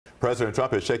President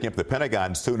Trump is shaking up the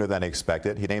Pentagon sooner than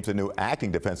expected. He names a new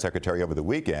acting defense secretary over the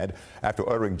weekend after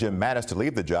ordering Jim Mattis to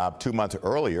leave the job 2 months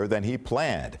earlier than he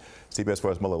planned. CBS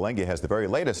 4's Mola has the very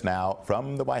latest now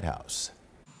from the White House.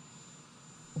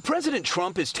 President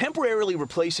Trump is temporarily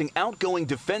replacing outgoing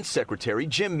Defense Secretary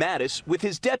Jim Mattis with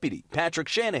his deputy, Patrick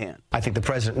Shanahan. I think the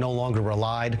president no longer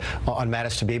relied on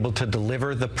Mattis to be able to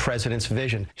deliver the president's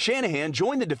vision. Shanahan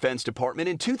joined the Defense Department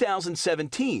in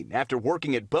 2017 after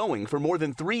working at Boeing for more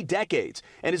than 3 decades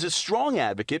and is a strong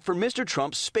advocate for Mr.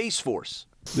 Trump's Space Force.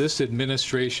 This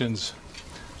administration's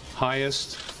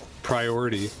highest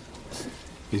priority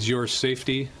is your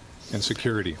safety and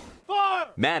security.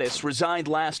 Mattis resigned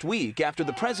last week after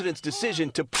the president's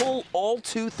decision to pull all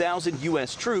 2,000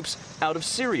 U.S. troops out of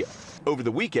Syria. Over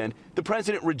the weekend, the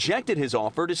president rejected his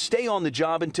offer to stay on the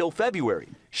job until February.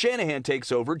 Shanahan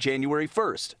takes over January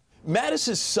 1st.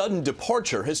 Mattis's sudden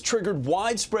departure has triggered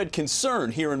widespread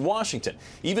concern here in Washington,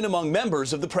 even among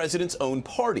members of the president's own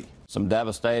party. Some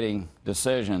devastating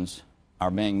decisions are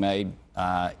being made,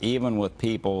 even with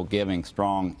people giving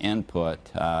strong input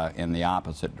in the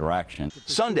opposite direction.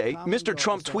 Sunday, Mr.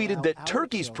 Trump tweeted that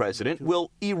Turkey's president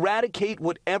will eradicate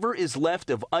whatever is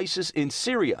left of ISIS in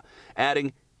Syria,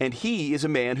 adding, and he is a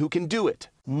man who can do it.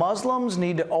 Muslims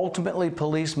need to ultimately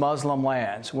police Muslim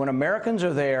lands. When Americans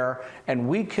are there and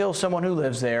we kill someone who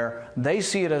lives there, they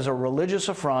see it as a religious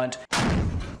affront.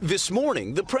 This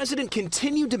morning, the president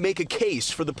continued to make a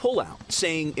case for the pullout,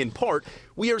 saying, in part,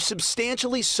 we are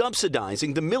substantially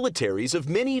subsidizing the militaries of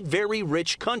many very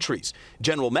rich countries.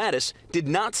 General Mattis did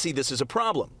not see this as a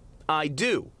problem. I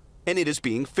do, and it is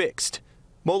being fixed.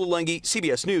 Mola,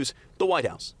 CBS News, the White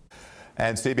House.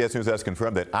 And CBS News has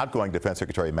confirmed that outgoing Defense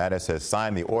Secretary Mattis has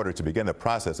signed the order to begin the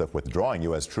process of withdrawing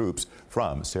U.S. troops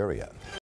from Syria.